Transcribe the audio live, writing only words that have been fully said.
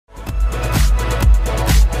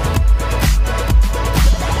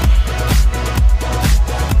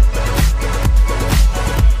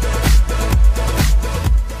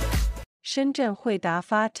Shenzhen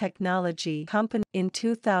Huidafa Technology Company. In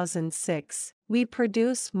 2006, we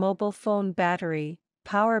produce mobile phone battery,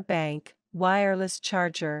 power bank, wireless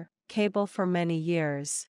charger, cable for many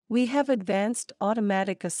years. We have advanced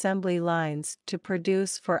automatic assembly lines to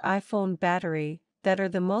produce for iPhone battery that are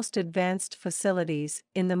the most advanced facilities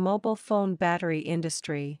in the mobile phone battery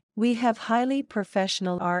industry. We have highly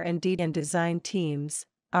professional R&D and design teams.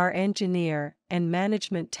 Our engineer and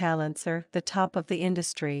management talents are the top of the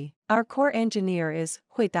industry. Our core engineer is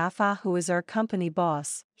Hui Dafa, who is our company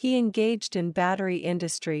boss. He engaged in battery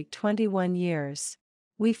industry 21 years.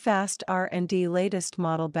 We fast R&D latest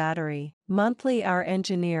model battery. Monthly our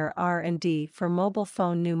engineer R&D for mobile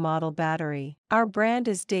phone new model battery. Our brand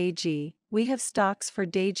is DEJI. We have stocks for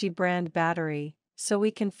DEJI brand battery, so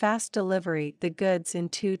we can fast delivery the goods in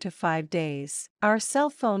 2 to 5 days. Our cell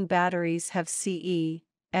phone batteries have CE,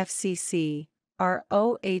 FCC,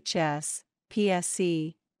 ROHS,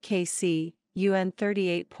 PSC, KC, UN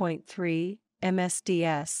 38.3,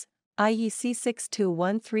 MSDS, IEC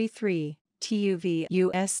 62133, TUV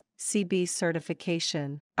US CB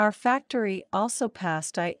certification. Our factory also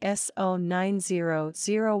passed ISO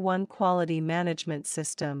 9001 quality management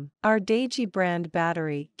system. Our DEJI brand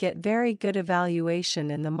battery get very good evaluation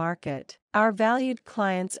in the market. Our valued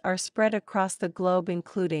clients are spread across the globe,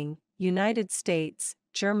 including United States,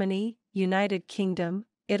 Germany, United Kingdom,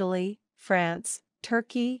 Italy, France,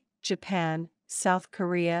 Turkey, Japan, South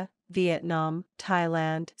Korea, Vietnam,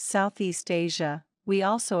 Thailand, Southeast Asia. We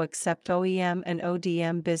also accept OEM and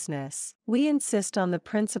ODM business. We insist on the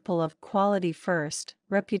principle of quality first,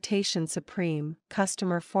 reputation supreme,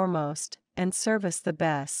 customer foremost, and service the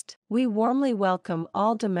best. We warmly welcome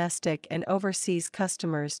all domestic and overseas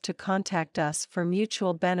customers to contact us for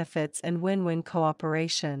mutual benefits and win-win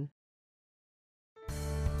cooperation.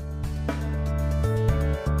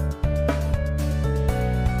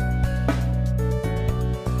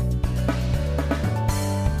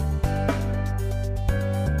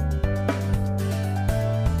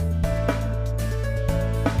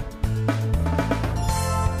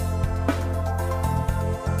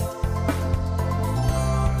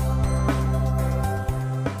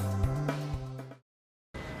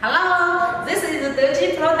 Hello, this is the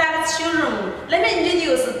DEJI Products Showroom. Let me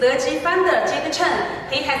introduce DEJI founder Jack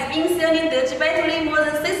Chen. He has been selling DEJI battery more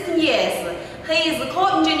than 16 years. He is the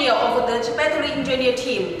core engineer of the DEJI battery engineer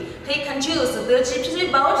team. He controls DEJI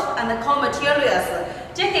PC board and core materials.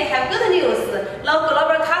 Jack have good news. No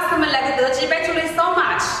global customer like DEJI battery so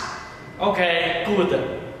much. Okay,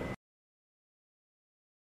 good.